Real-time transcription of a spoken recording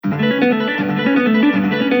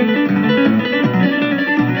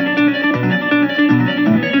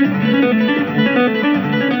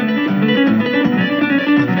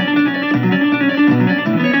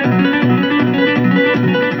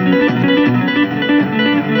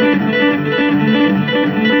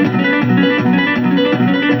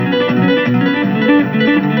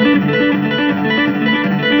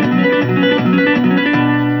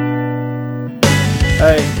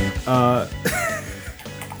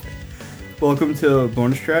Welcome to a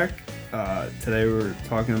bonus track. Today we're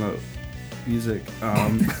talking about music.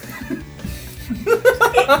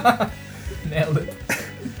 Nailed it.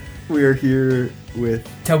 We are here with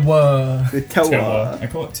Tevva. Tevva. I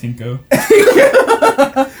call it Tinko.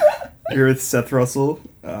 Here with Seth Russell,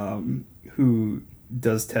 who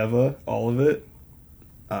does Tevva, all of it.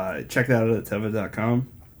 Check that out at Tevva.com.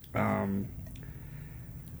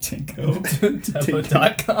 Tinko.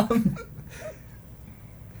 Tevva.com.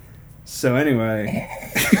 So anyway,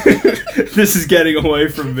 this is getting away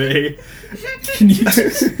from me. Can you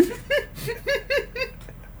just...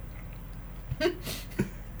 I'm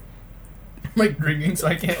like drinking, so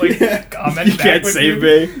I can't comment. You can't save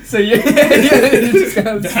me. So yeah, you just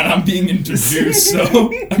gotta I'm being introduced,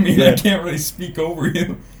 so I mean I can't really speak over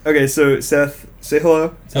you. Okay, so Seth, say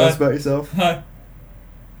hello. Tell us about yourself. Hi.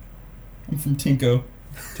 I'm from Tinko.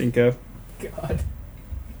 Tinko. God.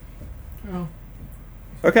 Oh.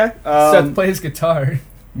 Okay. Seth plays guitar.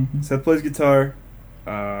 Mm-hmm. Seth plays guitar.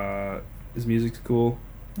 His music's cool.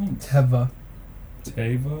 Tevva.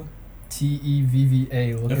 Tevva?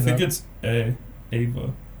 Tevva. Look I it up. think it's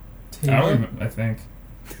Ava. Tevva. I think.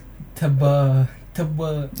 Tevva. I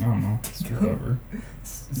don't know. It's whatever.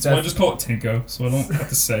 That's why I Seth, just call it Tinko, so I don't have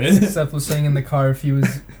to say it. Seth was saying in the car if he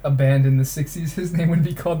was a band in the 60s, his name would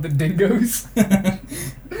be called the Dingoes.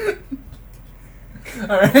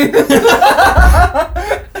 Alright.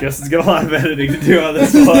 Justin's got a lot of editing to do on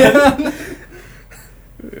this one. Yeah.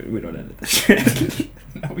 We don't edit this shit.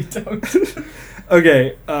 No, we don't.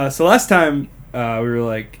 Okay, so last time we were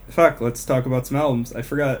like, fuck, let's talk about some albums. I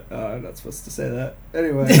forgot, I'm not supposed to say that.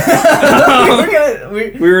 Anyway.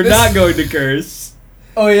 We were not going to curse.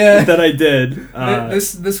 Oh yeah. But then I did.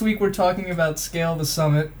 This week we're talking about Scale the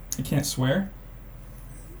Summit. You can't swear?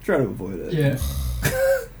 Try to avoid it. Yeah.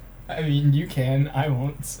 I mean, you can. I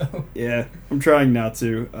won't, so. Yeah, I'm trying not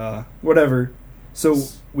to. Whatever. So,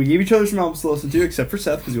 we gave each other some albums to listen to, except for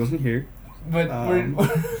Seth, because he wasn't here. But we're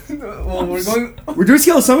going... We're doing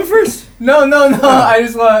Scale the Summit first? No. I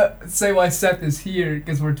just want to say why Seth is here,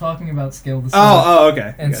 because we're talking about Scale the Summit. Oh,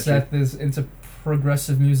 okay. And Seth is into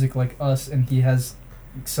progressive music like us, and he has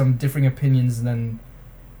some differing opinions than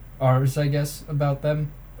ours, I guess, about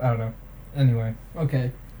them. I don't know. Anyway,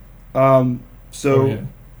 okay.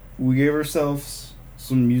 We gave ourselves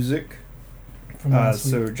some music. From last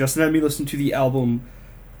week. So Justin had me listen to the album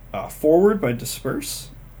Forward by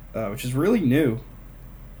Disperse, which is really new,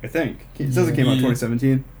 I think. It says it came out in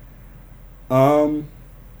 2017.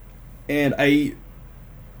 And I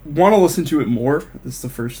want to listen to it more. This is the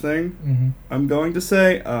first thing I'm going to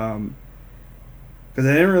say, because it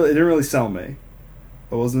didn't really sell me.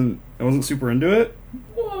 I wasn't super into it.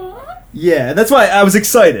 What? Yeah, that's why I was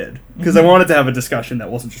excited, because I wanted to have a discussion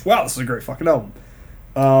that wasn't just, wow, this is a great fucking album.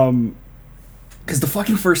 Because the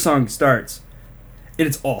fucking first song starts, and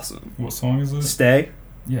it's awesome. What song is it? Stay.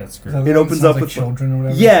 Yeah, it's great. It opens up like with children or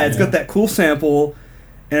whatever. Yeah, it's got that cool sample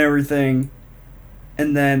and everything.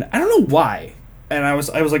 And then I don't know why. And I was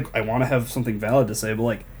like, I want to have something valid to say, but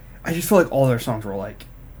like, I just feel like all their songs were like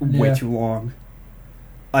way too long.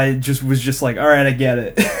 I just was like, all right, I get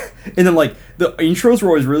it. And then like the intros were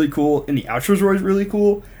always really cool, and the outros were always really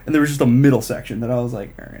cool, and there was just a middle section that I was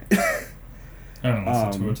like, all right. I don't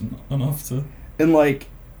listen to it enough to. And like,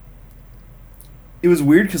 it was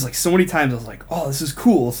weird because like so many times I was like, oh, this is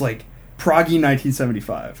cool. It's like proggy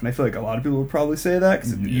 1975, and I feel like a lot of people would probably say that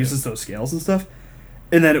because it uses those scales and stuff.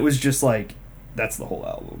 And then it was just like, that's the whole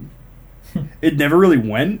album. It never really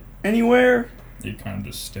went anywhere. It kind of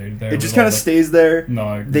just stayed there. It just kind of stays there. No,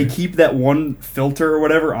 I agree. They keep that one filter or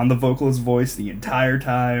whatever on the vocalist's voice the entire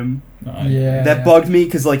time. That bugged me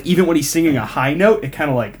because like even when he's singing a high note, it kind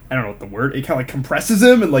of like, I don't know what the word, it kind of like compresses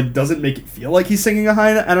him and like doesn't make it feel like he's singing a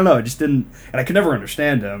high note. I don't know, it just didn't, and I could never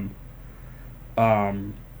understand him. I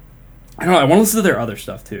don't know, I want to listen to their other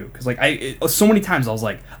stuff too, because like so many times I was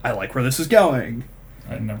like, I like where this is going.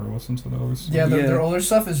 I never listened to those. Yeah, their older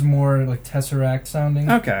stuff is more like Tesseract sounding.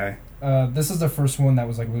 Okay. This is the first one that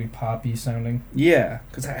was like really poppy sounding. Yeah,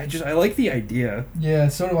 because I like the idea. Yeah,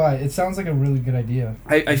 so do I. It sounds like a really good idea.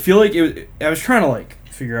 I feel like I was trying to like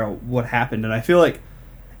figure out what happened, and I feel like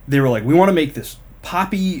they were like, we want to make this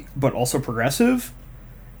poppy but also progressive,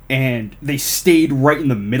 and they stayed right in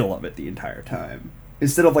the middle of it the entire time.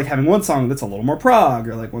 Instead of like having one song that's a little more prog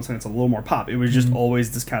or like one song that's a little more pop, it was just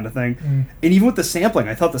always this kind of thing. And even with the sampling,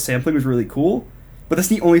 I thought the sampling was really cool, but that's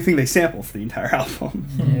the only thing they sample for the entire album.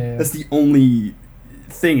 Yeah. That's the only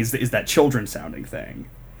thing is that children sounding thing.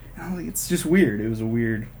 And I'm like, it's just weird. It was a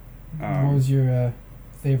weird. What was your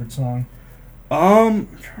favorite song? I'm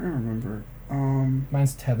trying to remember.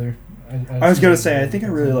 Mine's Tether. I was gonna say I think I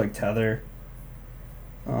really like Tether.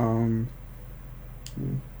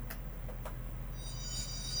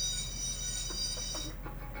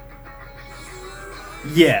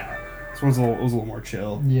 Yeah, this one's was a little more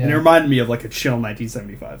chill. Yeah. And it reminded me of like a chill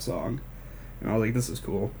 1975 song. And I was like, this is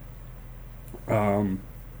cool.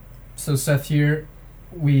 So Seth, here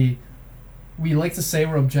we like to say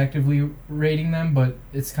we're objectively rating them, but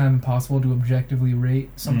it's kind of impossible to objectively rate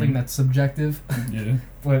something that's subjective. Yeah.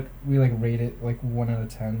 But we like rate it like 1 out of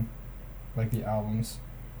 10, like the albums.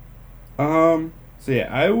 So yeah,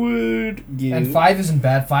 I would give. And 5 isn't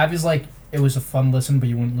bad. 5 is like it was a fun listen, but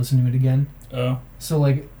you wouldn't listen to it again. Oh. So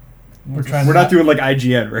like we're not doing like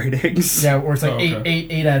IGN ratings. Yeah, or it's like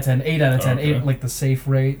 8 out of 10, 8 out of 10, 8 like the safe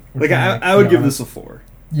rate. Like I would give this a 4.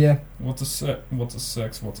 Yeah. What's a 6? What's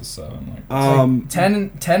a 7? Like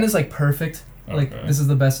 10 is like perfect. Like this is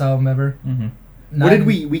the best album ever. What did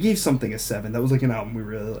we gave something a 7? That was like an album we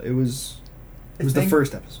really. It was the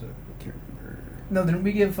first episode. I can't remember. No, didn't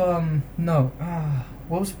we give no?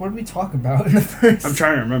 What did we talk about in the first? I'm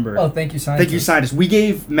trying to remember. Oh, Thank You, Scientist. Thank You, Scientist. We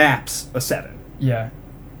gave Maps a 7. Yeah.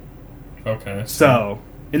 Okay. So,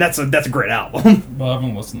 and that's a great album. Well, I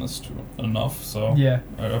haven't listened to this enough, so yeah.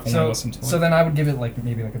 I've only listened to it. So then I would give it like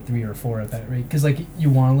maybe like a 3 or 4 at that rate, because like you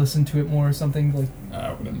want to listen to it more or something. Like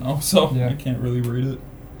I wouldn't know, so yeah. I can't really rate it.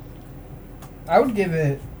 I would give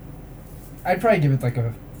it. I'd probably give it like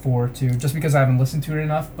a 4 too, just because I haven't listened to it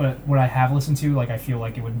enough. But what I have listened to, like I feel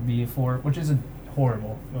like it would be a 4, which isn't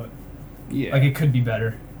horrible, but yeah, like it could be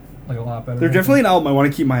better, like a lot better. They're definitely an album I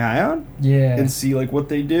want to keep my eye on. Yeah, and see like what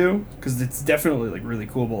they do, because it's definitely like really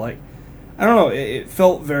cool. But like, I don't know, it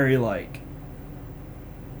felt very like.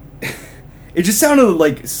 It just sounded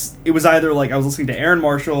like it was either like I was listening to Aaron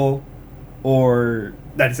Marshall or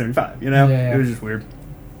 1975. You know, yeah. It was just weird.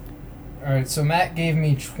 All right, so Matt gave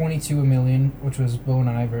me 22 a Million, which was Bon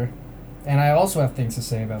Iver, and I also have things to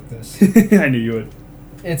say about this. I knew you would.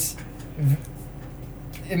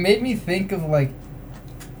 It made me think of like,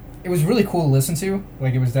 it was really cool to listen to.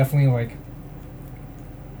 Like it was definitely like,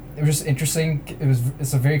 it was just interesting.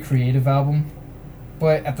 It's a very creative album,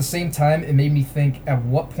 but at the same time, it made me think: at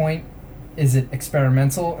what point is it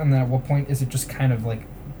experimental, and then at what point is it just kind of like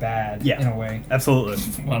bad in a way? Absolutely.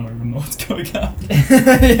 I don't even know what's going on.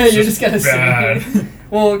 Yeah, you're just gonna bad. say.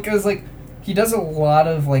 Well, because like he does a lot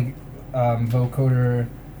of like vocoder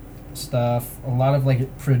stuff, a lot of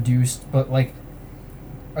like produced, but like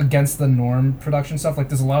against the norm production stuff. Like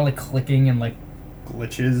there's a lot of like clicking and like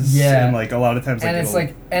glitches. Yeah, and like a lot of times. And it's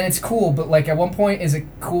like, and it's cool, but like at one point is it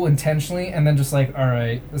cool intentionally, and then just like, all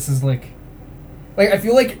right, this is like I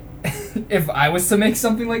feel like. If I was to make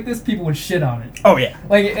something like this, people would shit on it. Oh yeah.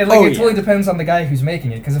 Like it totally depends on the guy who's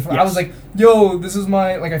making it. Because if I was like, "Yo, this is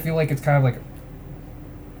my," like I feel like it's kind of like,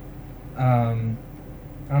 I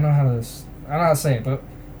don't know how to say it, but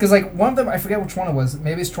because like one of them, I forget which one it was.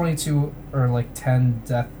 Maybe it's 22 or like 10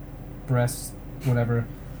 Death Breasts, whatever.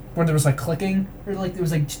 Where there was like clicking, or like it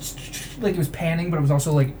was like it was panning, but it was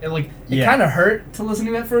also like it kind of hurt to listen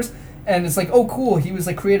to at first. And it's like, oh, cool, he was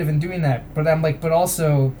like creative in doing that. But I'm like, but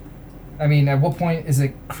also, I mean, at what point is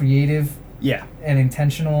it creative? Yeah. And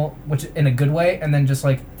intentional, which in a good way, and then just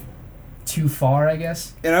like too far, I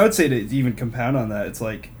guess. And I would say to even compound on that, it's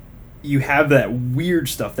like you have that weird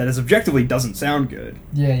stuff that is objectively doesn't sound good.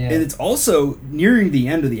 Yeah. And it's also nearing the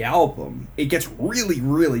end of the album, it gets really,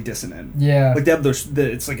 really dissonant. Yeah. Like they have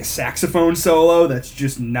it's like a saxophone solo that's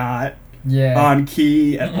just not on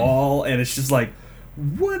key at all, and it's just like,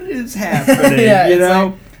 what is happening? You know,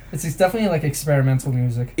 like, it's definitely like experimental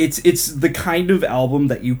music. It's the kind of album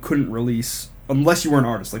that you couldn't release unless you were an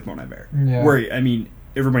artist like Bon Iver. Yeah. Where I mean,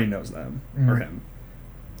 everybody knows them or him,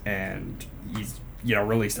 and he's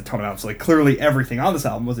released a ton of albums. So, like clearly, everything on this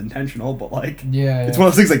album was intentional. But like, it's one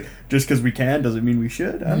of those things like just because we can doesn't mean we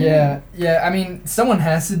should. I don't know. I mean, someone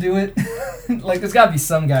has to do it. Like, there's got to be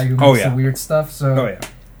some guy who makes the weird stuff. So,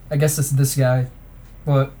 I guess it's this guy,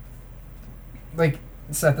 but. Like,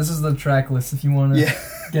 Seth, this is the track list if you want to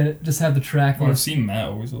get it. Just have the track list. I've seen Matt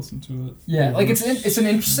always listen to it. Yeah, like it's an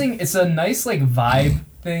interesting, it's a nice like vibe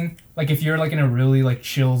thing. Like if you're like in a really like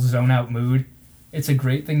chill zone out mood, it's a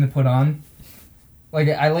great thing to put on. Like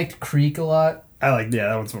I liked Creek a lot.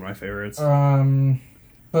 That one's one of my favorites.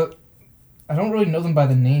 But I don't really know them by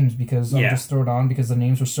the names because I'll just throw it on because the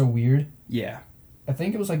names were so weird. Yeah. I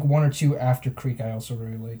think it was like one or two after Creek I also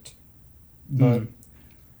really liked. But...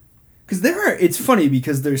 Because it's funny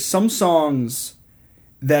because there's some songs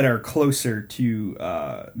that are closer to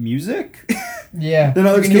music. Yeah. than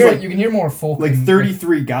others. You can hear more folk. Like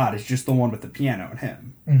 33 God is just the one with the piano and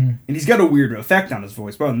him. Mm-hmm. And he's got a weird effect on his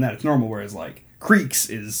voice, but other than that, it's normal, whereas like Creeks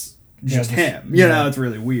is just him. You know, it's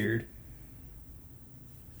really weird.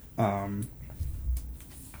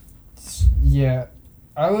 Yeah.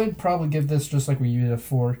 I would probably give this just like we did a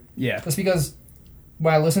 4. Yeah. Just because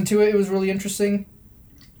when I listened to it, it was really interesting.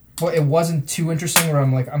 But it wasn't too interesting where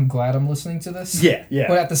I'm like, I'm glad I'm listening to this. Yeah, yeah.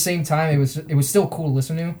 But at the same time, it was still cool to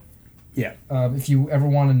listen to. Yeah. If you ever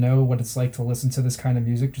want to know what it's like to listen to this kind of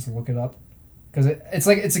music, just look it up. Because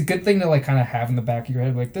it's a good thing to like kind of have in the back of your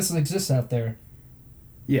head. Like, this exists out there.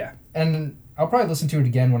 Yeah. And I'll probably listen to it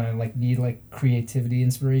again when I like need like creativity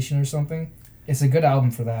inspiration or something. It's a good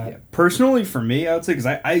album for that. Yeah. Personally, for me, I would say, because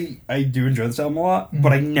I do enjoy this album a lot,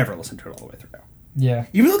 but I never listen to it all the way through. Yeah.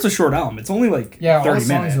 Even though it's a short album, it's only like 30 all the songs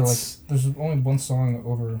minutes. are like, there's only one song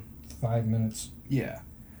over 5 minutes. Yeah.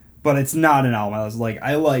 But it's not an album.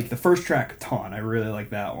 I like the first track a ton. I really like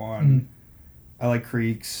that one. I like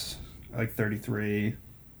Creeks. I like 33.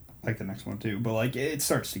 I like the next one too. But like it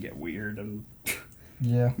starts to get weird and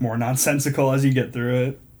more nonsensical as you get through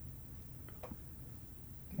it.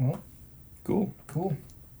 Well, cool.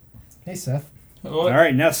 Hey, Seth. All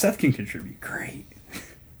right, now Seth can contribute. Great.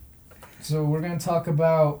 So we're going to talk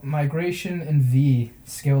about Migration and V,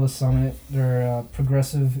 Scale to Summit. They're a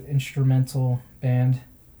progressive instrumental band.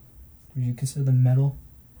 Would you consider them metal?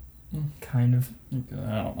 Kind of. Okay,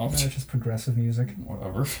 I don't know. No, it's just progressive music.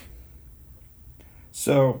 Whatever.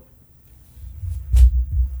 So,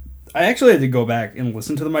 I actually had to go back and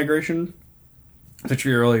listen to the Migration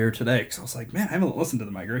literally earlier today, because I was like, man, I haven't listened to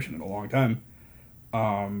the Migration in a long time.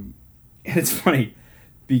 And it's funny,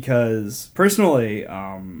 because personally,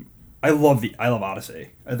 I love Odyssey.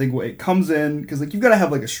 I think it comes in, because like you've got to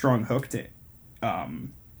have like a strong hook to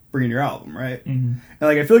bring in your album, right? Mm-hmm. And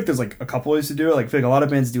like I feel like there's like a couple ways to do it. Like I feel like a lot of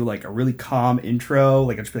bands do like a really calm intro,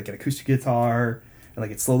 like it's just like an acoustic guitar, and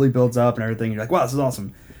like it slowly builds up and everything. You're like, wow, this is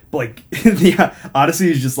awesome. But like the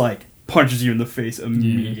Odyssey is just like punches you in the face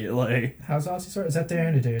immediately. How's Odyssey start? Is that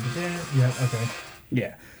there? Yeah, okay.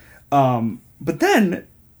 Yeah. But then,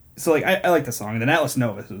 so like I like the song. And then Atlas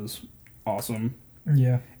Novus is awesome.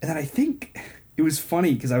 Yeah. And then I think it was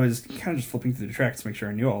funny because I was kind of just flipping through the tracks to make sure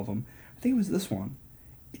I knew all of them. I think it was this one.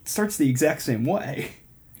 It starts the exact same way.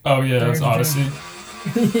 Oh, yeah, it's Odyssey.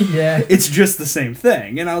 Yeah. It's just the same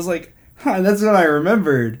thing. And I was like, huh, that's when I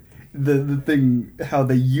remembered the thing, how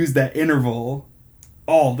they use that interval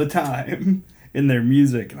all the time in their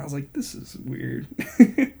music. And I was like, this is weird.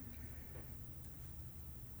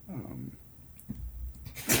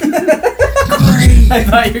 I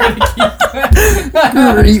thought you were gonna keep.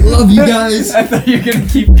 Great, love you guys. I thought you were gonna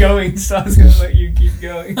keep going, so I was gonna let you keep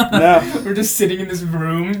going. No, we're just sitting in this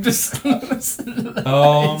room, just in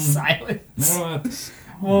silence. I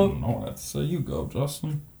don't know what to say. You go,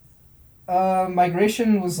 Justin.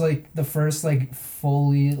 Migration was like the first like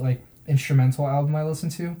fully like instrumental album I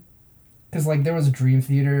listened to, because like there was Dream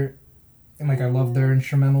Theater, and like I loved their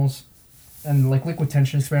instrumentals, and like Liquid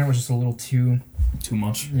Tension Experiment was just a little too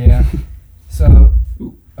much. Yeah. So,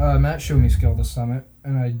 Matt showed me Scale to Summit,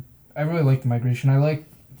 and I really like the Migration. I like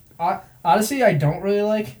Odyssey. I don't really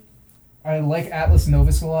like. I like Atlas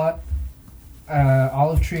Novus a lot.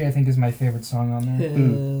 Olive Tree, I think, is my favorite song on there.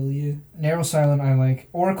 Hell yeah. Narrow Silent, I like.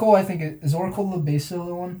 Oracle, I think, is Oracle the bass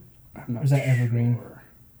solo one? Or is that Evergreen?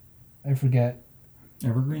 I forget.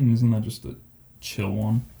 Evergreen, isn't that just a chill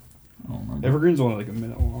one? I don't remember. Evergreen's only like a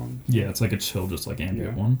minute long. Yeah, it's like a chill, just like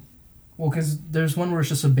ambient one. Well, because there's one where it's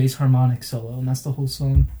just a bass harmonic solo, and that's the whole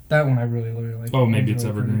song. That one I really like. Oh, maybe it's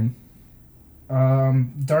Evergreen.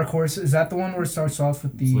 Dark Horse, is that the one where it starts off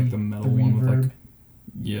with it's like the metal one with like...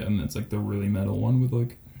 Yeah, and it's like the really metal one with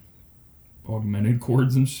like augmented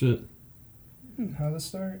chords and shit. How'd it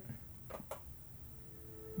start?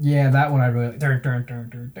 Yeah, that one I really like.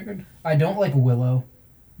 I don't like Willow.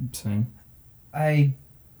 Same. I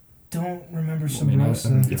don't remember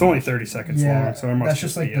Subrosa. It's only 30 seconds long, so I must that's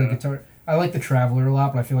just like the guitar. I like the Traveler a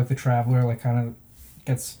lot, but I feel like the Traveler like kind of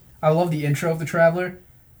gets... I love the intro of the Traveler,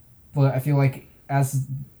 but I feel like as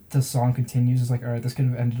the song continues, it's like, alright, this could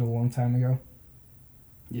have ended a long time ago.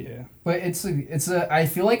 Yeah. But I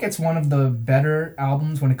feel like it's one of the better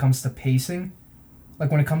albums when it comes to pacing. Like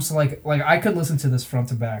when it comes to like I could listen to this front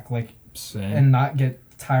to back, like, same, and not get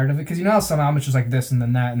tired of it. Because you know how some albums just like this and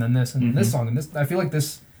then that and then this and then this song and this. I feel like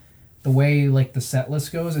this, the way like the set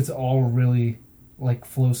list goes, it's all really like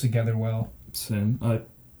flows together well. Sin. I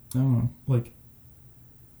don't know. Like,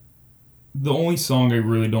 the only song I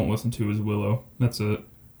really don't listen to is Willow. That's it.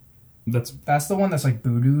 That's the one that's like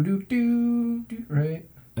boo doo doo doo doo, right?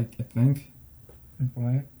 I think.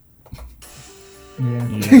 What?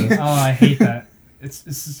 Yeah. Oh, I hate that. It's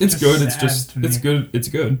good. It's good. It's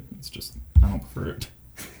good. It's just I don't prefer it.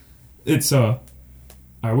 It's I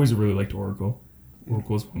always really liked Oracle.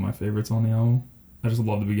 Oracle is one of my favorites on the album. I just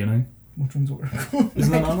love the beginning. Which one's Oracle?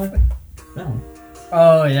 Isn't that on there? That one.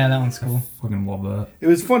 Oh yeah, that one's cool. I fucking love that. It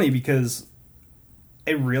was funny because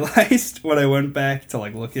I realized when I went back to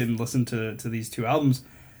like listen to these two albums,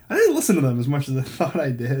 I didn't listen to them as much as I thought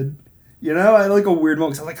I did. You know, I had like a weird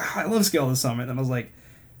moment because I was like, I love Scale of the Summit, and I was like,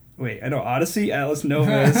 wait, I know Odyssey, Atlas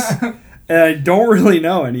Novus, and I don't really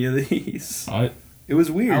know any of these. It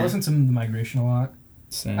was weird. I listened to The Migration a lot.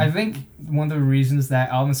 Same. I think one of the reasons that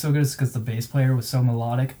album is so good is because the bass player was so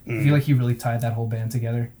melodic. I feel like he really tied that whole band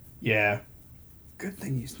together. Yeah. Good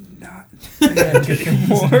thing he's not Good thing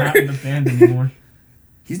he's not in the band anymore.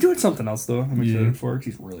 He's doing something else, though. I'm excited for it.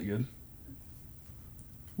 He's really good.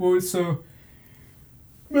 Well, so,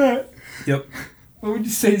 Matt. Yep. What would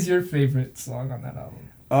you say is your favorite song on that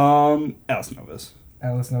album? Atlas Novus.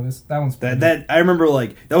 Atlas Novus. That one's pretty that I remember,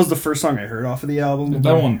 like, that was the first song I heard off of the album.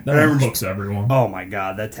 That one hooks everyone. Oh my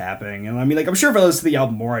god, that tapping. And I mean, like, I'm sure if I listened to the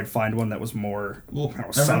album more, I'd find one that was more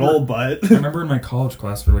subtle, but I remember in my college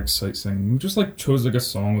class for like sight singing, we just like chose like a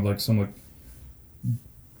song with like some like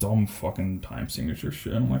dumb fucking time signature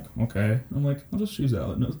shit. I'm like, okay. I'm like, I'll just choose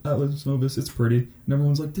Atlas Novus. It's pretty. And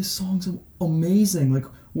everyone's like, this song's amazing. Like,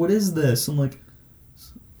 what is this? I'm like,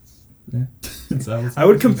 yeah. It's Atlas I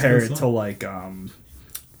would compare it to like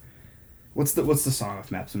What's the song off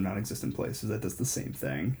Maps of Non-Existent Places that does the same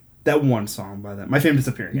thing? That one song by them. My Fame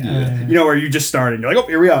Disappearing. Yeah. You know, where you just start and you're like, oh,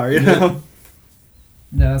 here we are, you know?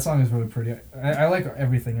 Yeah, that song is really pretty. I like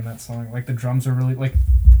everything in that song. Like, the drums are really, like,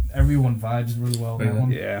 everyone vibes really well in that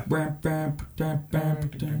one. Yeah.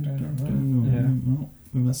 Oh,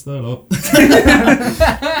 we messed that up.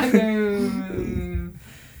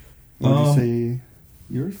 What would you say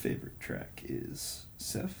your favorite track is?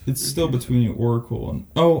 Seth? It's still between Oracle and...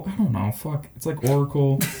 Oh, I don't know. Fuck. It's like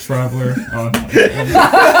Oracle, Traveler,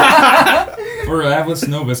 or Atlas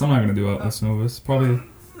Novus. I'm not going to do Atlas Novus. Probably...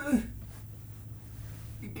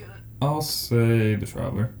 I'll say The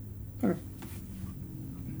Traveler. Okay.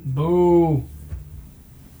 Boo.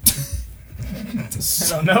 I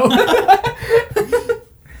don't know.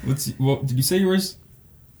 What did you say yours?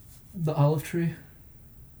 The Olive Tree.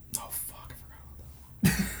 Oh, fuck. I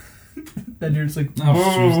forgot about that. Then you're just like,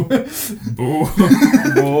 boo. Boo.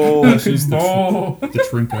 Boo. She's the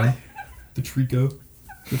Trinko. The Trico.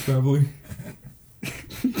 The Traveler.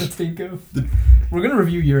 The Tinko. We're going to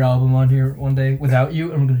review your album on here one day without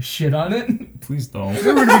you, and we're going to shit on it. Please don't.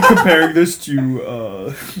 We're going to be comparing this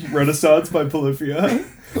to Renaissance by Polyphia.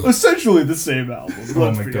 Essentially the same album.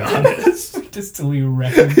 Oh my god. Just to leave a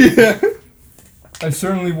record. Yeah. I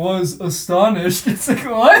certainly was astonished. It's like,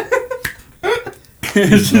 what?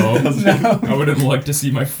 No. I wouldn't like to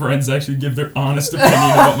see my friends actually give their honest opinion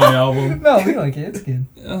about my album. No, we like it. It's good.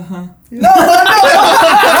 Uh-huh.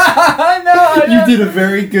 No, you did a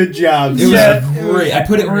very good job. It was great. I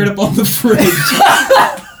put it right up on the fridge.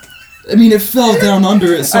 I mean, it fell down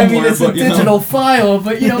under it somewhere. I mean, it's a digital file,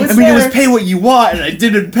 but, you know, it's it was pay what you want, and I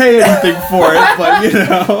didn't pay anything for it, but, you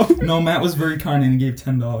know. No, Matt was very kind and gave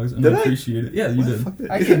 $10, and I appreciate it. Yeah, you did.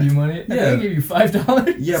 I gave you money. Yeah. I gave you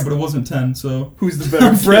 $5. Yeah, but it was't 10, so... Who's the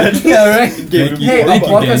better friend? Yeah, right? Hey, I'll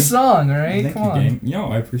plug a song, alright? Come on. Yo,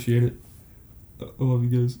 I appreciate it. I love you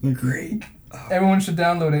guys. Thank you. Great. Everyone should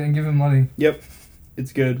download it and give him money. Yep.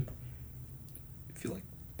 It's good. If you like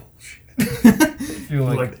bullshit. If you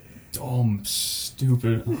like dumb,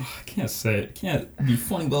 stupid. Oh, I can't say it. Can't be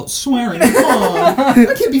funny without swearing. Come on.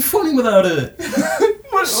 I can't be funny without it.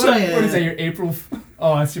 What is that, your April...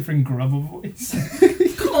 Oh, that's your freaking Grubba voice.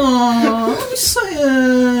 Come on. Let me say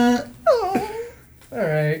it.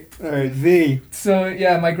 Alright, V. So,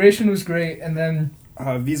 yeah, Migration was great, and then...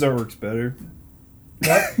 V's artwork's better.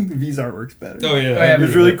 What? V's artwork's better. Oh, yeah. It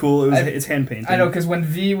was really cool. It's hand-painted. I know, because when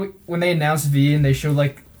they announced V and they showed,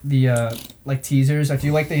 like, the teasers, I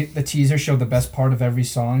feel like the teaser showed the best part of every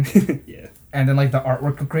song. Yeah. And then, like, the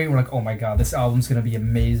artwork looked great. We're like, oh my god, this album's gonna be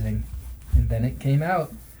amazing. And then it came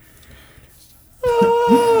out.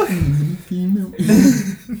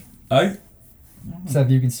 Seth,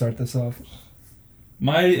 you can start this off.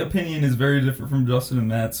 My opinion is very different from Justin and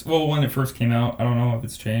Matt's. Well, when it first came out, I don't know if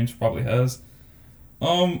it's changed. Probably has.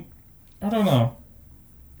 I don't know.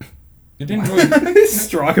 It didn't really...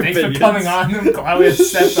 Strong Thanks opinions. for coming on. I'm glad we have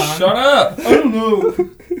Seth on. Shut up! I don't know.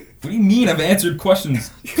 What do you mean? I've answered questions,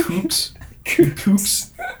 kooks.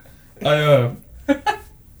 Kooks. Well,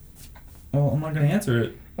 I'm not gonna answer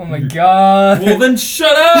it. Oh my god. Well, then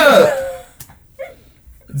shut up!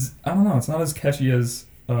 I don't know, it's not as catchy as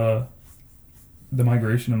The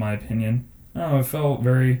Migration, in my opinion. I don't know, it felt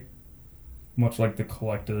very much like The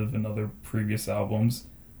Collective and other previous albums.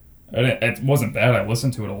 And it wasn't bad, I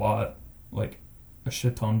listened to it a lot. Like, a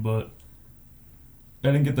shit ton, but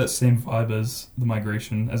I didn't get that same vibe as The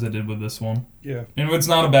Migration as I did with this one. Yeah. And it's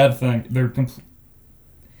not a bad thing. They're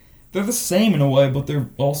the same in a way, but they're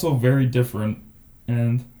also very different.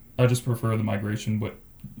 And I just prefer The Migration, but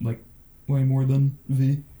like way more than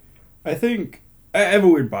V. I think I have a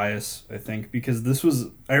weird bias, I think, because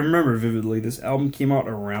I remember vividly, this album came out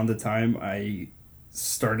around the time I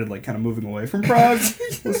started like kind of moving away from prog,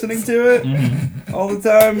 listening to it all the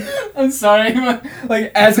time. I'm sorry,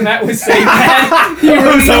 like as Matt was saying that, he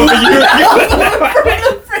was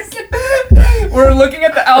we're looking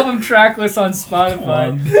at the album track list on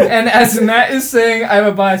Spotify, and as Matt is saying, I have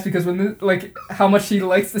a bias because when how much he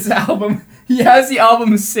likes this album, he has the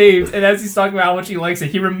album saved, and as he's talking about how much he likes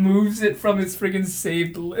it, he removes it from his friggin'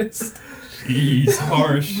 saved list. Jeez,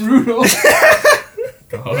 harsh. Brutal.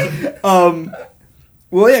 God.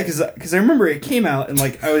 Well, yeah, because I remember it came out and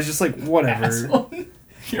like I was just like, whatever. Asshole.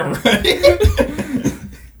 You're right.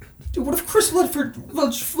 Dude, what if Chris Lutchford,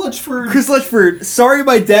 sorry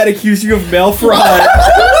my dad accused you of mail fraud.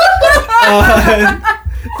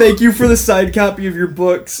 Thank you for the signed copy of your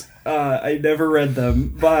books. I never read them.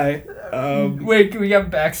 Bye. Wait, can we have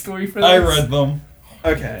backstory for this? I read them.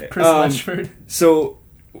 Okay. Chris Lutchford. So,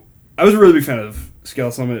 I was a really big fan of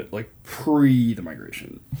Scale Summit, like, pre The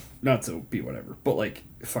Migration. Not to be whatever, but, like,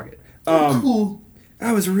 fuck it. Cool.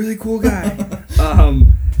 I was a really cool guy.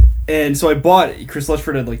 And so I bought, Chris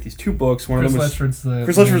Lutchford had, like, these two books. Chris Lutchford's a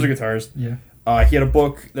guitarist. Yeah. He had a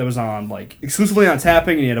book that was on, like, exclusively on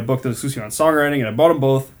tapping, and he had a book that was exclusively on songwriting, and I bought them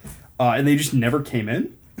both, and they just never came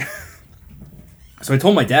in. So I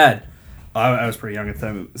told my dad, I was pretty young at the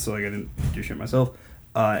time, so, like, I didn't do shit myself,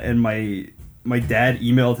 and my dad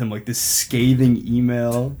emailed him, like, this scathing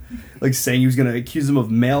email, like, saying he was going to accuse him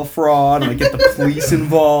of mail fraud, and, like, get the police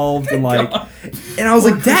involved, and, like, and I was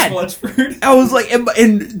like, Dad, I was like, and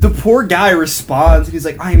the poor guy responds, and he's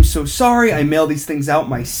like, I am so sorry, I mail these things out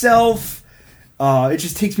myself, it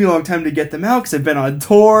just takes me a long time to get them out, because I've been on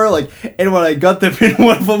tour, like, and when I got them in,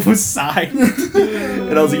 one of them was signed,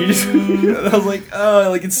 and I was like, I was like, oh,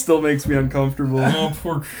 like, it still makes me uncomfortable. Oh,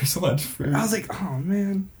 poor Chris Lutchford. I was like, oh,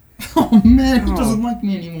 man. Oh man, he doesn't like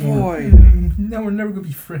me anymore. Boy. Now we're never gonna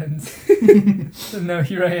be friends. So now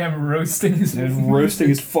here I am roasting his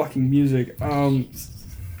fucking music.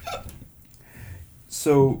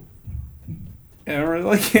 So I don't really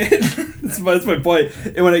like it. that's my point.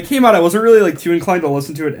 And when it came out, I wasn't really like too inclined to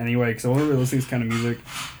listen to it anyway because I wasn't really listening to this kind of music.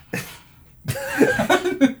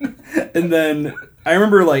 And then I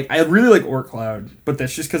remember like I really like Orc Cloud, but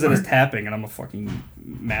that's just because it is tapping, and I'm a fucking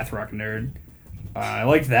math rock nerd. I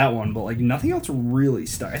liked that one, but like nothing else really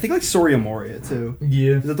stuck. I think like Soria Moria too.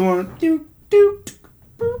 Yeah. Is that the one? I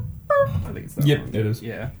think it's that one. Yep, it is.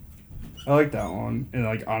 Yeah. I like that one. And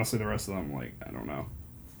like honestly the rest of them, like, I don't know.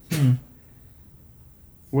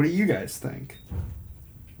 What do you guys think?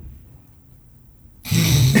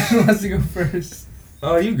 Who wants to go first?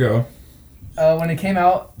 Oh, you go. When it came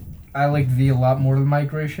out, I liked V a lot more than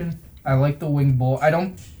Migration. I like the Winged Bull. I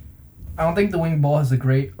don't think the Winged Bull has a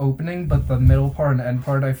great opening, but the middle part and the end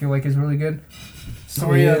part I feel like is really good.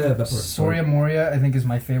 Soria Moria I think is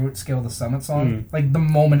my favorite Scale of the Summit song. Like the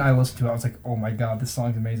moment I listened to it, I was like, oh my god, this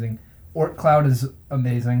song's amazing. Orc Cloud is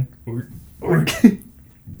amazing. Orc.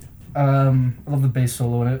 I love the bass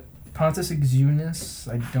solo in it. Pontus Exunis,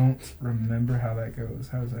 I don't remember how that goes.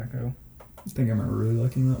 How does that go? I think I remember really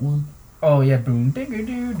liking that one. Oh yeah, boom, doo doo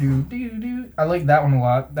doo doo doo. I like that one a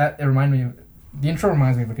lot. It reminded me of. The intro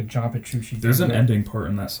reminds me of like a Jump at Chuchi. There's an ending part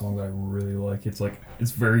in that song that I really like. It's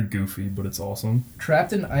very goofy, but it's awesome.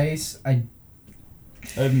 Trapped in Ice, I've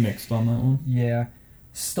mixed on that one. Yeah.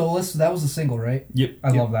 Stolas, that was a single, right? Yep.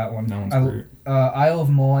 I love that one. That one's great. Isle of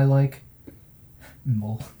Mole, I like.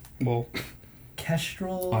 Mole.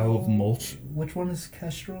 Kestrel. Isle of Mulch. Which one is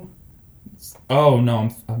Kestrel? Oh no,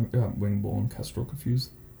 I'm got Wing Bull and Kestrel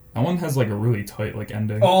confused. That one has like a really tight like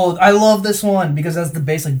ending. Oh, I love this one because that's the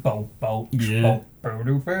bass like bow bow. Yeah.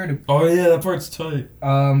 Bow. Oh yeah, that part's tight.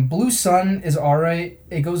 Blue Sun is alright.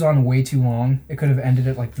 It goes on way too long. It could have ended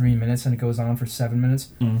at like 3 minutes and it goes on for 7 minutes.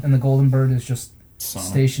 And the Golden Bird is just Sonic.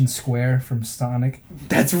 Station Square from Sonic.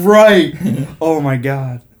 That's right. Oh my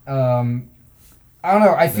god. I don't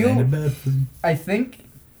know. I think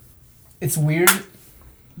it's weird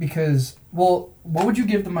because, well, what would you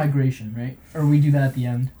give the Migration, right? Or we do that at the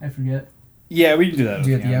end? I forget. Yeah, we can do that.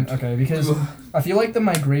 Do at the end? Okay, because I feel like The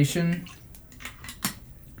Migration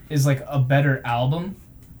is like a better album,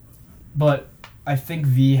 but I think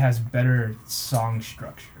V has better song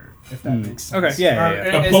structure, if that makes sense. Okay,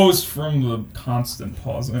 yeah. Opposed from the constant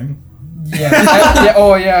pausing. Yeah,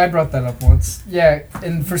 I brought that up once. Yeah,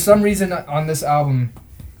 and for some reason on this album,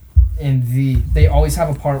 in V, they always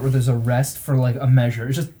have a part where there's a rest for like a measure.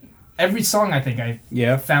 It's just every song I think I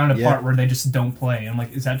found a part where they just don't play. I'm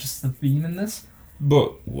like, is that just the theme in this?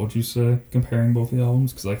 But what'd you say comparing both the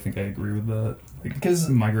albums? Because I think I agree with that. Because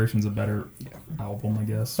Migration's a better album, I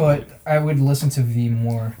guess. But I would listen to V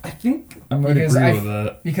more. I think I might agree with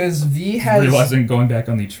that. Because V has... Realizing going back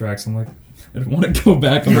on these tracks, I'm like, I didn't want to go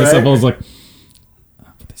back on myself. I was like,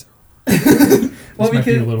 but this might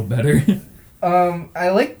be a little better.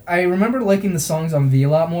 I remember liking the songs on V a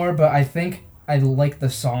lot more, but I think I like the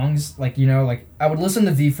songs, like, you know, like, I would listen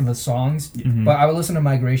to V for the songs, but I would listen to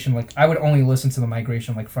Migration, like, I would only listen to the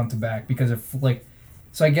Migration, like, front to back, because if, like,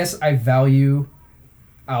 so I guess I value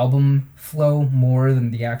album flow more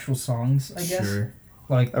than the actual songs, I guess. Sure.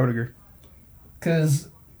 Like, I would agree. Because,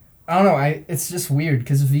 I don't know, it's just weird,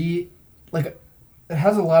 because V, like, it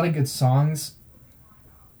has a lot of good songs,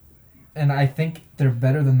 and I think they're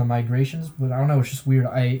better than the Migrations, but I don't know, it's just weird.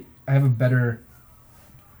 I have a better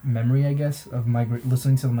memory, I guess, of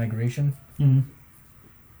listening to the Migration.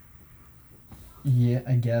 Yeah,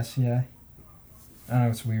 I guess, yeah. I don't know,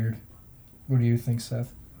 it's weird. What do you think,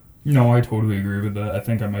 Seth? No, I totally agree with that. I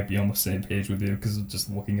think I might be on the same page with you, because just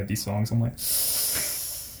looking at these songs, I'm like,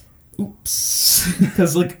 oops.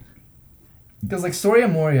 Because, like, Storia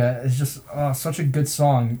Moria is just such a good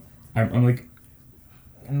song. I'm like...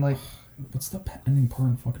 And, like... What's the ending part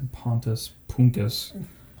in fucking Pontus? Punkus?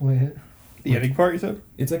 Play it. The ending part, you said?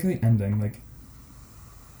 It's like the ending, like...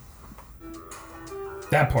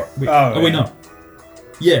 That part. Wait, wait, no.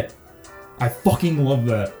 Yeah. I fucking love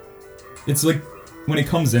that. It's like, when it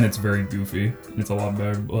comes in, it's very goofy. It's a lot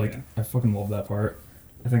better, but, like, I fucking love that part.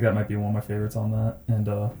 I think that might be one of my favorites on that. And,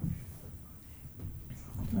 I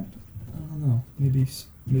don't know. Maybe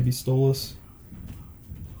Stolas.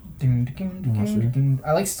 I'm not sure.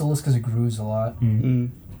 I like Stolas because it grooves a lot.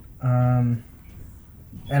 And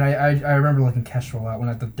I remember liking Kestrel a lot when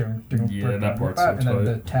at the that part's so and then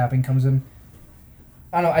the tapping comes in.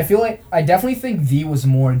 I don't know. I feel like I definitely think V was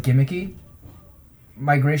more gimmicky.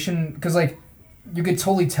 Migration, because like you could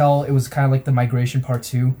totally tell it was kind of like the Migration Part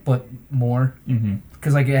 2, but more.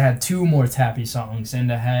 Because like it had 2 more tappy songs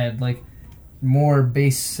and it had like more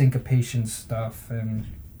bass syncopation stuff and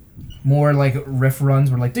more like riff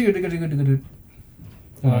runs were like digga digga digga digga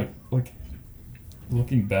digga. Like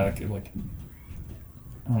looking back, like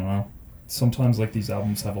I don't know. Sometimes like these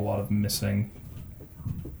albums have a lot of missing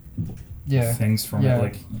things from it.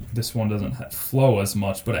 Like this one doesn't flow as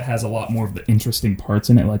much, but it has a lot more of the interesting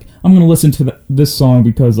parts in it. Like I'm gonna listen to this song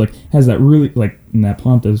because like has that really like in that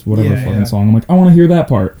Pontus whatever fucking song. I'm like I want to hear that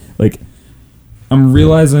part. Like I'm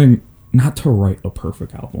realizing not to write a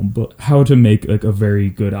perfect album, but how to make like a very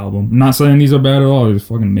good album. I'm not saying these are bad at all. They're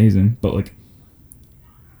fucking amazing, but like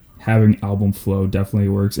having album flow definitely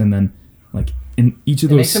works. And then like in each of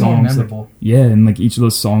those songs, like, and like each of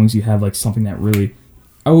those songs, you have like something that really.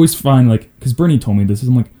 I always find like because Bernie told me this,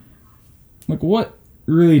 I'm like what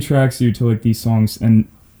really attracts you to like these songs? And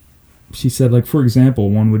she said like for example,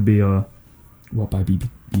 one would be What by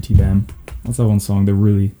BT Bam. What's that one song? They're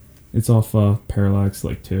really. It's off Parallax,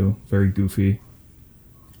 like, too. Very goofy.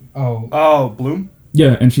 Oh, Bloom?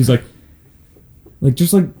 Yeah, and she's like,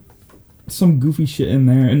 just, like, some goofy shit in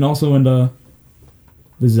there. And also in the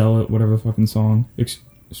Zealot, whatever fucking song.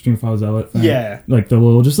 Extreme File Zealot thing. Yeah. Like, the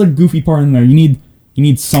little, just, like, goofy part in there. You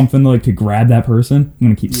need something, like, to grab that person. I'm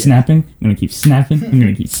gonna keep snapping. I'm gonna keep snapping. I'm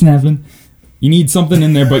gonna keep snapping. You need something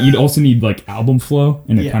in there, but you'd also need, like, album flow.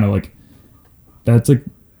 And it kind of, like, that's, like,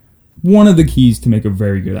 one of the keys to make a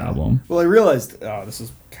very good album. Well, I realized, this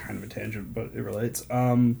is kind of a tangent, but it relates.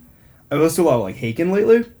 I've listened to a lot of like Haken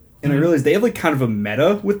lately, and I realized they have like kind of a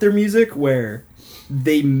meta with their music where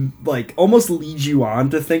they like almost lead you on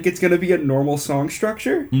to think it's going to be a normal song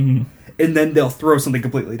structure, and then they'll throw something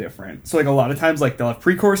completely different. So like a lot of times, like they'll have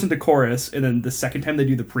pre-chorus into chorus, and then the second time they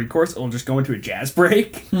do the pre-chorus, it'll just go into a jazz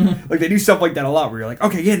break. Like they do stuff like that a lot, where you're like,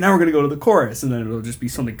 okay, yeah, now we're going to go to the chorus, and then it'll just be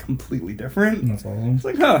something completely different. That's awesome. It's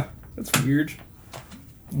like, huh. That's weird.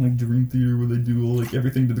 Like Dream Theater where they do like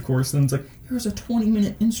everything to the chorus and it's like, here's a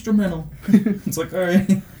 20-minute instrumental. It's like, alright.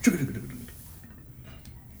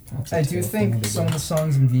 I do think some of the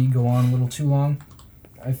songs in V go on a little too long.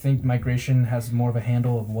 I think Migration has more of a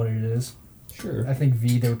handle of what it is. Sure. I think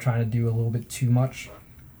V, they were trying to do a little bit too much.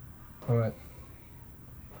 But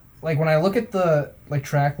like when I look at the like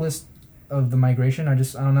track list of the migration. I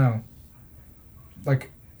don't know. Like,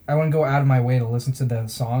 I wouldn't go out of my way to listen to the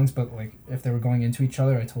songs, but like if they were going into each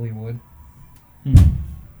other, I totally would. I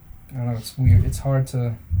don't know. It's weird. It's hard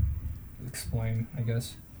to explain, I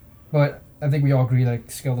guess. But I think we all agree that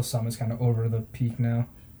Scale the Sum is kind of over the peak now.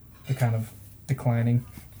 They're kind of declining.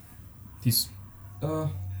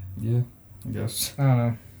 Yeah, I guess. I don't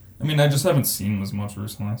know. I mean, I just haven't seen them as much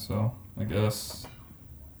recently, so I guess.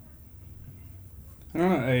 I don't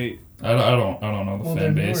know. I don't know the fan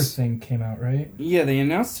their base. newer thing came out, right? Yeah, they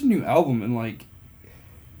announced a new album and like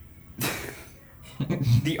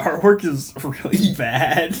the artwork is really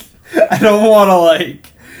bad. I don't want to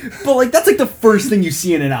like, but like that's like the first thing you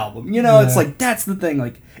see in an album. You know, it's like that's the thing.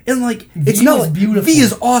 Like, and like it's V not was like, beautiful. V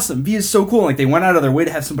is awesome. V is so cool. Like they went out of their way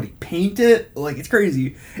to have somebody paint it. Like it's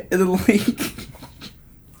crazy. And then like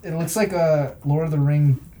it looks like a Lord of the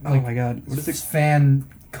Ring. Like, oh my god, what is this fan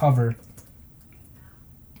cover?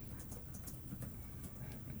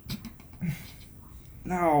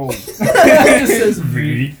 No. It just says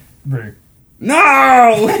V. V.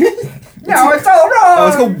 No. No, it's all wrong. Oh,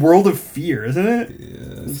 it's called World of Fear, isn't it?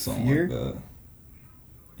 Yeah, something Fear? like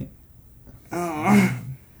that. Oh.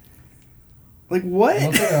 Like what? It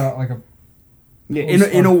looks like a Yeah,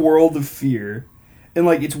 in a world of fear, and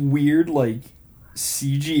like it's weird, like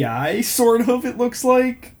CGI sort of. It looks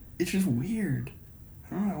like it's just weird.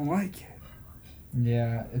 I don't like it.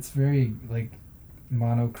 yeah. It's very like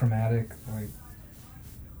monochromatic. Like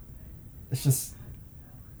it's just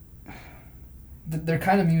their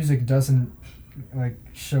kind of music doesn't like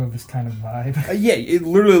show this kind of vibe. Yeah, it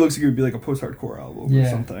literally looks like it would be like a post-hardcore album or Yeah.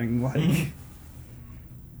 something. Like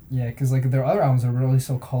Yeah, because like their other albums are really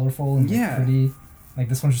so colorful and like, Yeah. pretty. Like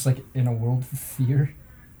this one's just like in a world of fear.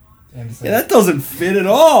 And it's, like, yeah, that doesn't fit at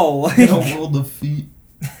all. Like, In a world of feet.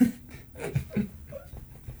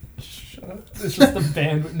 shut up. It's just a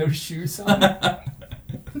band with no shoes on.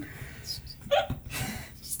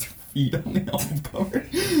 Just feet on the album cover.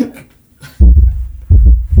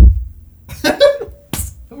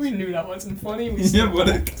 We knew that wasn't funny. Yeah, what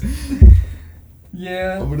a...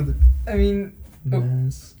 Yeah. What are the... I mean,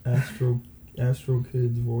 Mass, Astro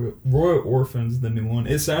Kids, Royal Orphans, the new one.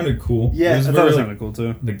 It sounded cool. yeah, It was I thought very, it like, sounded cool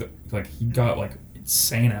too. like he got like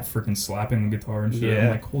insane at freaking slapping the guitar and shit. Yeah.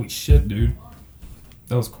 I'm like, holy shit, dude.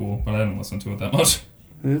 That was cool, but I didn't listen to it that much.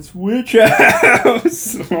 It's Witch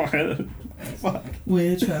House. Fuck.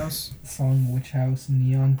 Witch House. song Witch House,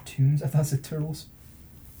 Neon Tunes. I thought it said Turtles.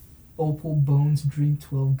 Opal Bones, Dream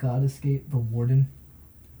 12, Goddess Gate, The Warden.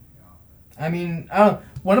 I mean, I don't know.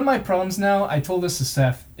 One of my problems now, I told this to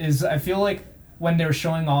Seth, is I feel like when they were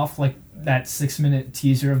showing off like that 6-minute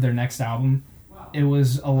teaser of their next album, it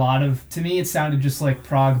was a lot of, to me it sounded just like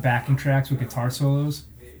prog backing tracks with guitar solos.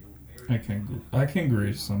 I can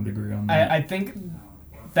agree to some degree on that. I think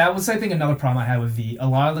that was another problem I had with V. A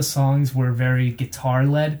lot of the songs were very guitar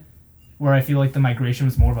led, where I feel like the migration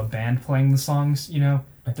was more of a band playing the songs, you know?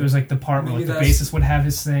 There was like the part where like the bassist would have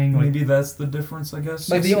his thing. Like, Maybe that's the difference, I guess.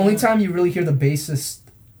 like the only time you really hear the bassist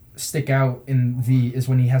stick out in V is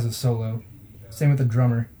when he has a solo. Same with the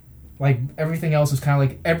drummer. Like everything else is kind of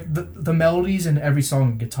like the melodies in every song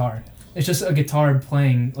are guitar. It's just a guitar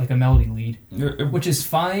playing like a melody lead, which is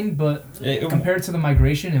fine, but compared to the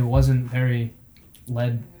migration, it wasn't very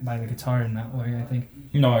led by the guitar in that way, I think.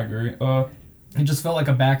 No, I agree. It just felt like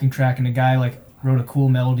a backing track, and a guy like wrote a cool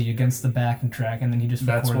melody against the backing track, and then he just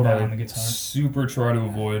recorded that on the guitar. Super try to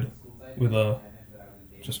avoid with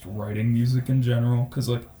just writing music in general, because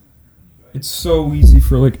like it's so easy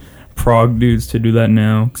for like prog dudes to do that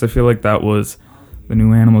now, because I feel like that was the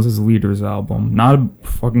New Animals as Leaders album. Not a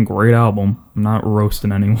fucking great album. I'm not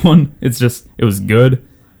roasting anyone. It's just, it was good,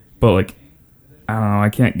 but like, I don't know, I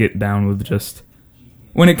can't get down with just,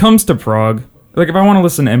 when it comes to prog, like if I want to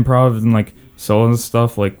listen to improv and like solo and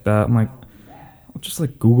stuff like that, I'm like, I'll just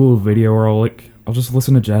like Google a video, or I'll just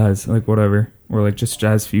listen to jazz, like whatever, or like just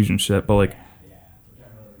jazz fusion shit, but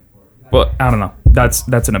I don't know, that's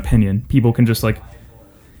an opinion. People can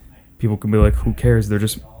be like, who cares, they're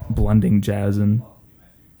just blending jazz and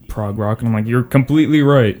prog rock, and I'm like, you're completely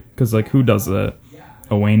right, because like who does that?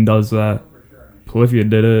 Owain does that, Polyphia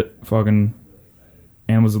did it, fucking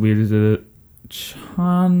Animals as Leaders did it,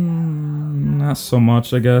 Chan, not so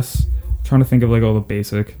much, I guess. Trying to think of like all the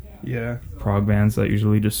basic prog bands that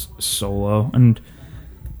usually just solo, and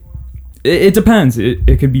it depends.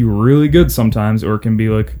 It could be really good sometimes, or it can be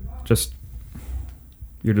like just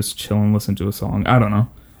you're just chilling, listen to a song. I don't know,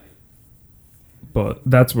 but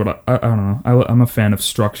that's what I don't know. I'm a fan of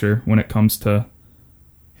structure when it comes to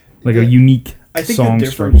like a unique I think song the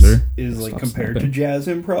difference structure. is like compared to jazz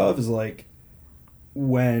improv is like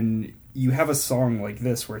when you have a song like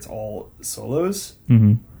this where it's all solos.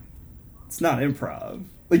 Mm-hmm. It's not improv.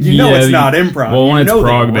 Like, it's not improv. Well, when it's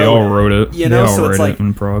prog, they all wrote it. So it's like,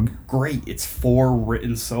 in prog. Great, it's 4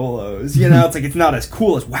 written solos. It's like, it's not as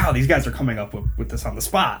cool as, wow, these guys are coming up with this on the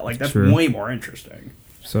spot. Like, that's way more interesting.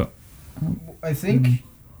 So, I think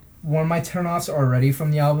one of my turnoffs already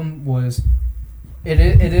from the album was it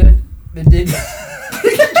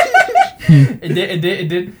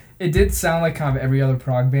did sound like kind of every other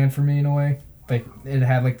prog band for me in a way. Like, it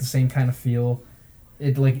had like the same kind of feel.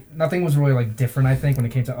 It like nothing was really like different, I think, when it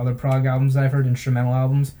came to other prog albums that I've heard, instrumental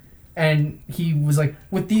albums. And he was like,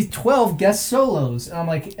 with these 12 guest solos, and I'm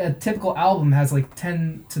like, a typical album has like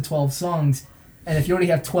 10 to 12 songs, and if you already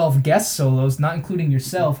have 12 guest solos, not including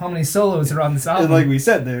yourself, how many solos are on this album? And like we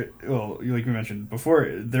said, like we mentioned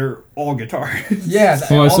before, they're all guitarists. Yeah,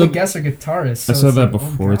 all the guests are guitarists. So I said that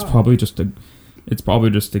before. It's probably just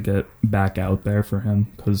to get back out there for him,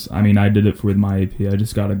 because I mean, I did it with my EP. I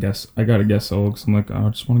got a guest solo because I'm like, I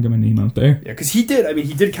just want to get my name out there. Yeah, because he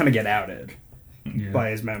did kind of get outed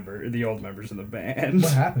by the old members of the band.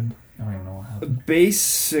 What happened? I don't even know what happened.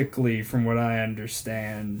 Basically, from what I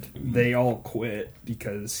understand, they all quit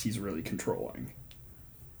because he's really controlling,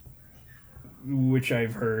 which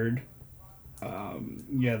I've heard. I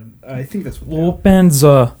think that's what band's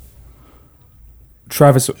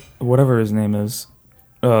Travis, whatever his name is,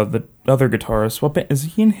 the other guitarist. What band is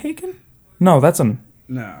he in? Hagen? No,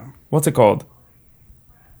 no. What's it called?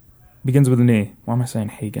 Begins with an E. Why am I saying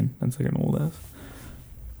Hagen? That's like an old ass.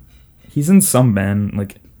 He's in some band,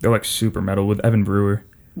 like they're like super metal with Evan Brewer.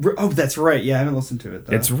 Oh, that's right. Yeah, I haven't listened to it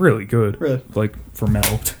though. It's really good. Really? Like for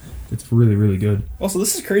metal, it's really really good. Also,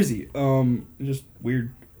 this is crazy. Just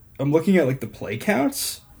weird. I'm looking at like the play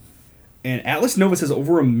counts. And Atlas Novus has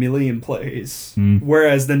over 1 million plays,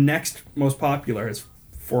 whereas the next most popular has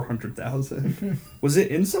 400,000. Was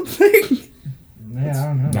it in something? Yeah, I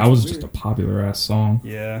don't know. That was just a popular ass song.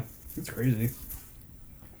 Yeah, it's crazy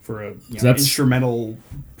for a instrumental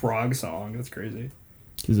prog song. That's crazy.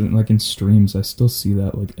 Because like in streams, I still see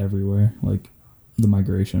that like everywhere, like the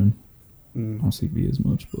Migration. I don't see V as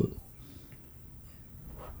much, but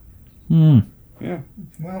yeah.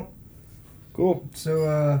 Well, cool.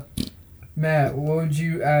 So, Matt, what would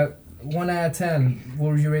you, at 1 out of 10,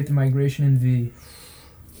 what would you rate the Migration in V?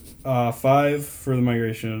 5 for the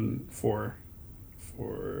Migration, 4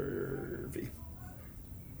 for V.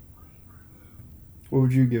 What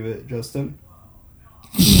would you give it, Justin?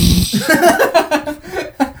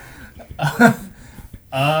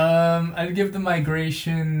 I'd give the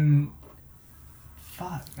Migration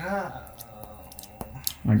 5. I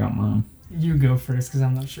got mine. You go first, because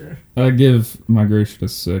I'm not sure. I give Migration a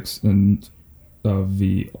 6 and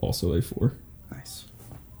V also a 4. Nice.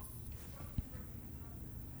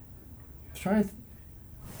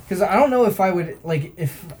 Because I don't know if I would, like,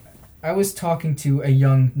 if I was talking to a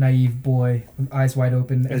young, naive boy with eyes wide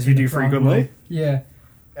open. As you do frequently? Yeah.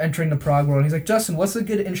 Entering the prog world. He's like, Justin, what's a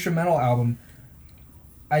good instrumental album?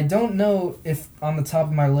 I don't know if on the top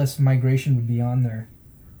of my list Migration would be on there.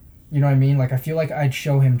 You know what I mean? Like, I feel like I'd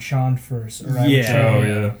show him Chon first. Or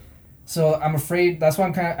yeah. So I'm afraid, that's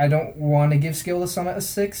why I don't want to give Skill the Summit a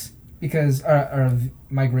 6, because, or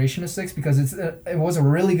Migration a 6, because it was a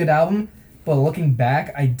really good album, but looking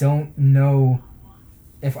back, I don't know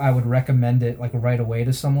if I would recommend it, like, right away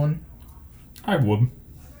to someone. I would.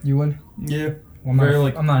 You would? Yeah.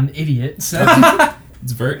 Well, I'm not an idiot, so...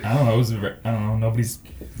 It's very, I don't know, nobody's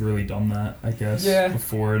really done that, I guess,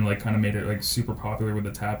 before, and, like, kind of made it, like, super popular with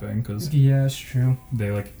the tapping, because... Yeah, it's true. They,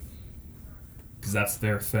 like... Because that's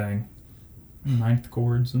their thing. Ninth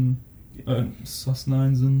chords and sus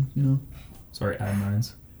nines and, add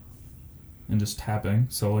nines. And just tapping,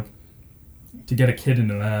 so, like, to get a kid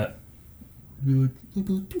into that, be like,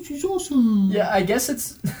 this is awesome! Yeah, I guess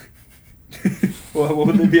it's... Well, what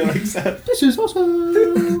would they be like, Seth? This is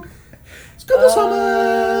awesome! Let's go this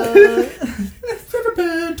summer! Favorite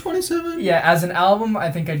band, 27. Yeah, as an album,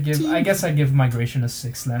 I think I'd give Migration a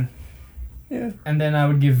 6 then. Yeah. And then I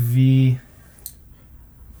would give V...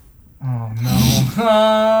 Oh,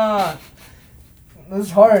 no. This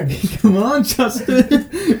is hard. Come on,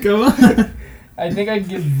 Justin. Come on. I think I'd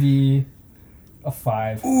give V a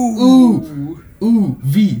 5. Ooh,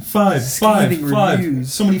 V, 5. Scathing 5.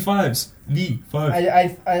 reviews. So many 5s. V, 5.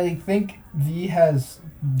 I think V has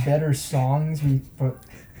better songs, but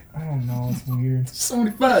I don't know, it's weird. So many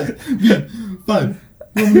 5s. V, 5.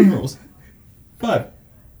 Roman numerals. 5.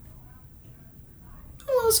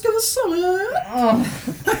 Let's go to summer.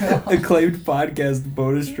 Oh, Acclaimed podcast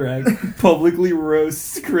bonus track publicly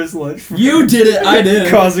roasts Chris Lunch for You did it, I did.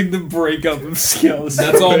 causing the breakup of Skills.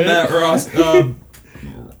 That's all Matt Ross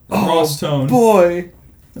Ross Tone. Boy.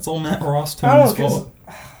 That's all Matt Ross Tone's fault.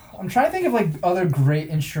 I'm trying to think of like other great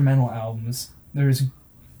instrumental albums. There's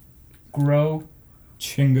Grow.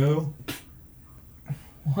 Chingo.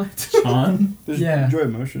 What? Sean? There's Enjoy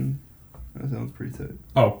Emotion. That sounds pretty tight.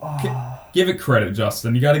 Give it credit,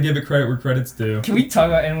 Justin. You gotta give it credit where credit's due. Can we talk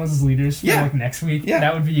about Animals as Leaders for like next week? Yeah.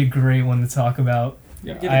 That would be a great one to talk about.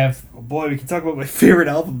 Oh boy, we can talk about my favorite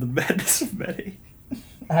album, The Madness of Many.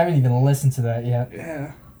 I haven't even listened to that yet.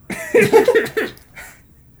 Yeah.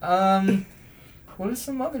 What is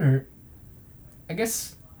some other? I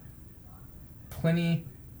guess Plenty.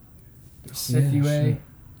 Sith UA.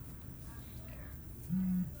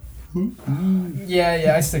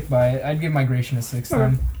 Yeah, I stick by it. I'd give Migration a 6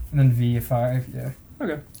 then. And then V a 5, yeah.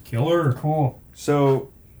 Okay. Killer. Cool.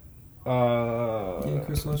 So,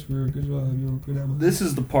 Chris Lushberg, good job. You're a good album. This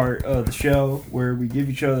is the part of the show where we give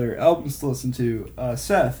each other albums to listen to.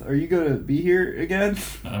 Seth, are you going to be here again?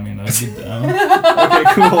 I mean, I'd be down. Okay,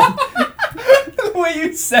 cool. The way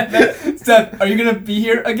you said that. Seth, are you going to be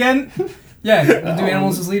here again? Yeah, we'll do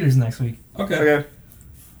Animals as Leaders next week. Okay.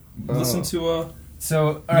 Listen to all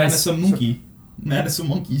right, Madness of Monkey. Madness of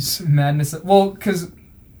Monkeys. Well, because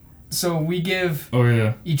we give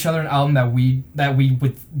each other an album that we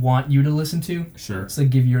would want you to listen to. Sure. So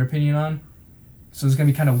give your opinion on. So it's gonna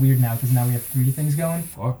be kind of weird now because now we have 3 things going.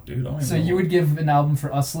 Fuck, dude. So you would give an album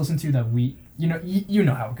for us to listen to that we, you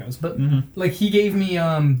know how it goes. But like he gave me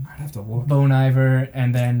I'd have to look. Bone Iver,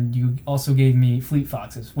 and then you also gave me Fleet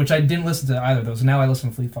Foxes, which I didn't listen to either of those. Now I listen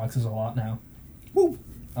to Fleet Foxes a lot now. Woo.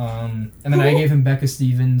 And then I gave him Becca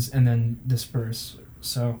Stevens and then Disperse.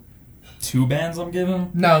 So 2 bands I'm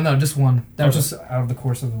giving? No, just one. That was just out of the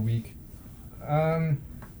course of the week.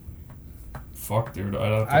 Fuck, dude.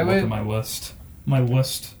 I'd have to look at my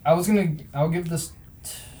list. I'll give this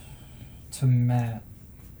to Matt.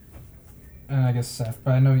 And I guess Seth,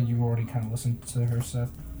 but I know you already kind of listened to her,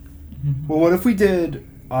 Seth. Well, what if we did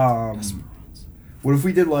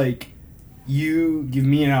like you give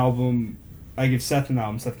me an album, I give Seth an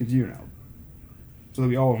album, Seth gives you an album, so that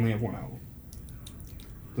we all only have one album.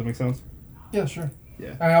 Does that make sense? Yeah, sure.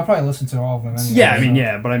 Yeah. I mean, I'll probably listen to all of them anyway. Yeah, I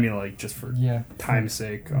mean, but I mean, like, just for time's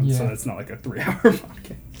sake, so Yeah. it's not like a 3-hour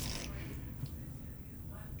podcast.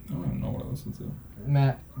 I don't even know what I listened to.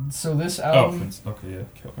 Matt, so this album... Killer.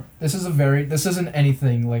 This isn't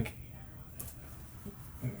anything, like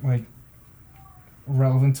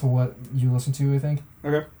relevant to what you listen to, I think.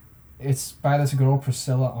 Okay. It's by this girl,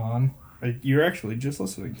 Priscilla On. You're actually just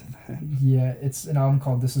listening to that. Yeah, it's an album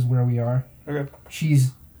called This Is Where We Are. Okay.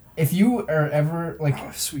 If you are ever, like...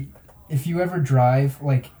 Oh, sweet. If you ever drive,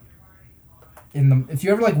 like... If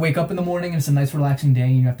you ever, like, wake up in the morning and it's a nice, relaxing day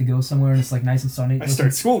and you have to go somewhere and it's, like, nice and sunny... I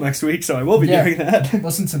start school next week, so I will be doing that.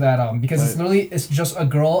 Listen to that album, because it's just a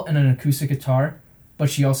girl and an acoustic guitar, but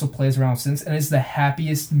she also plays around with synths, and it's the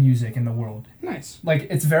happiest music in the world. Nice. Like,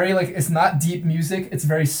 it's very, like, it's not deep music, it's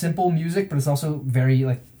very simple music, but it's also very,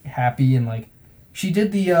 like, happy, and, like... She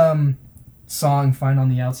did the, song Fine on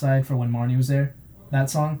the Outside for when Marnie was there. That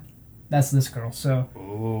song. That's this girl, so...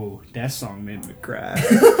 Oh, that song made me cry.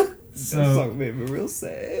 So, that song made me real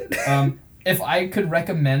sad. If I could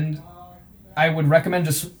recommend, I would recommend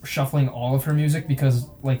just shuffling all of her music, because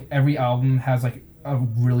like every album has like a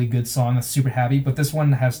really good song that's super happy, but this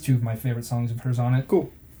one has 2 of my favorite songs of hers on it.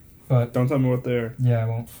 Cool. But don't tell me what they're... Yeah, I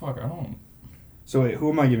won't. Fuck, I don't... So wait, who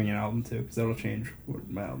am I giving an album to? Because that'll change what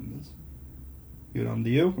my album is. Give an album to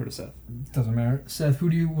you or to Seth? Doesn't matter. Seth, who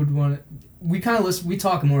do you would want it? We kind of listen, we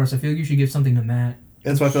talk more, so I feel like you should give something to Matt.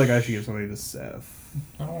 That's why I feel like I should give something to Seth.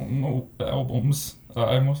 I don't know albums.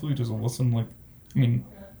 I mostly just listen, like... I mean...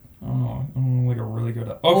 I don't know. I don't know, like, a really good...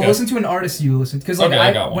 Okay. Well, listen to an artist you listen to. Because, like,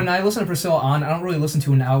 I got one. When I listen to Priscilla On, I don't really listen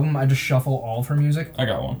to an album. I just shuffle all of her music. I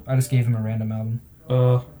got one. I just gave him a random album.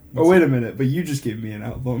 Oh, wait a minute. But you just gave me an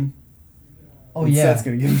album. Oh, and yeah. Seth's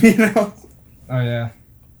going to give me an album. Oh, yeah.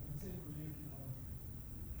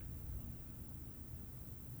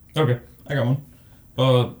 Okay. I got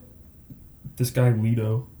one. This guy,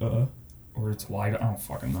 Lido, or it's Lido, I don't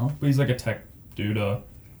fucking know. But he's like a tech dude,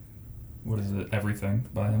 what is it? Everything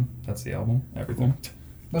by him. That's the album. Everything.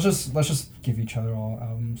 Let's just give each other all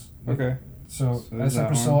albums. Okay. So I said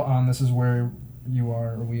Priscilla On, This Is Where You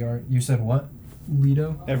Are, or We Are. You said what?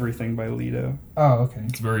 Lido? Everything by Lido. Oh, okay.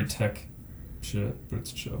 It's very tech shit, but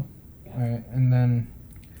it's chill. Alright, and then...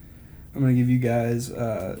 I'm going to give you guys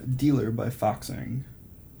Dealer by Foxing.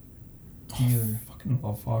 Dealer. I fucking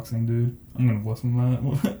love Foxing, dude. I'm going to listen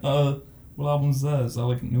to that. What album is that? Is that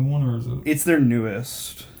like a new one, or is it... It's their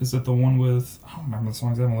newest. Is it the one with... I don't remember the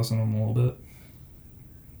songs. I haven't listened to them a little bit.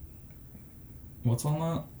 What's on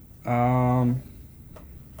that?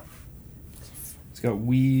 It's It's got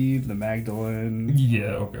Weave, the Magdalene.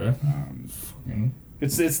 Yeah, okay.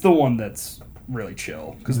 It's the one that's really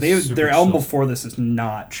chill because their album before this is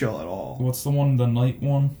not chill at all. What's the one? The Night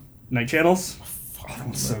one? Night Channels. Oh, that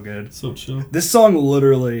one's so good. So chill. This song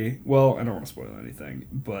literally. Well, I don't want to spoil anything,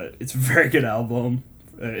 but it's a very good album,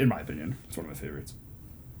 in my opinion. It's one of my favorites.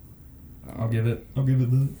 I'll give it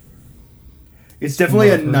that. It's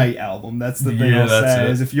definitely a night album. That's the thing I'll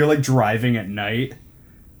say. Is if you're like driving at night,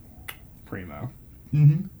 primo.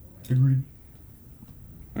 Agreed.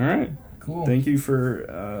 All right. Cool. Thank you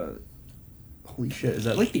for. Holy shit! Is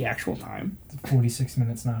that like the actual time? 46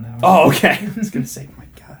 minutes, not an hour. Oh, okay. I was gonna say, oh my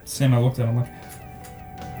god. Same. I looked at him like.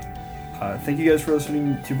 Thank you guys for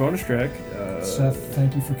listening to Bonus Track. Seth,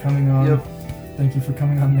 thank you for coming on. Yep. Thank you for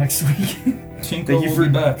coming on next week. Thank you for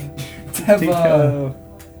back. Tevva.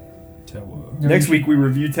 Next week we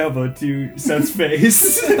review Tevva to Seth's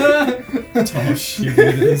face. Oh shit,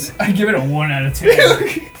 it is. I give it a 1 out of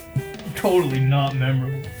 10. Totally not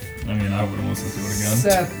memorable. I mean, I wouldn't listen to it again.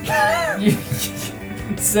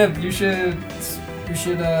 Seth, you should.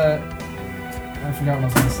 I forgot what I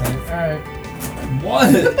was gonna say. All right.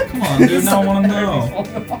 What? Come on, dude. Now I want to know.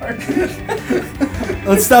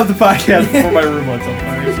 Let's stop the podcast before my room lights on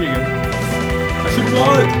fire. See you guys. I should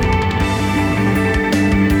what?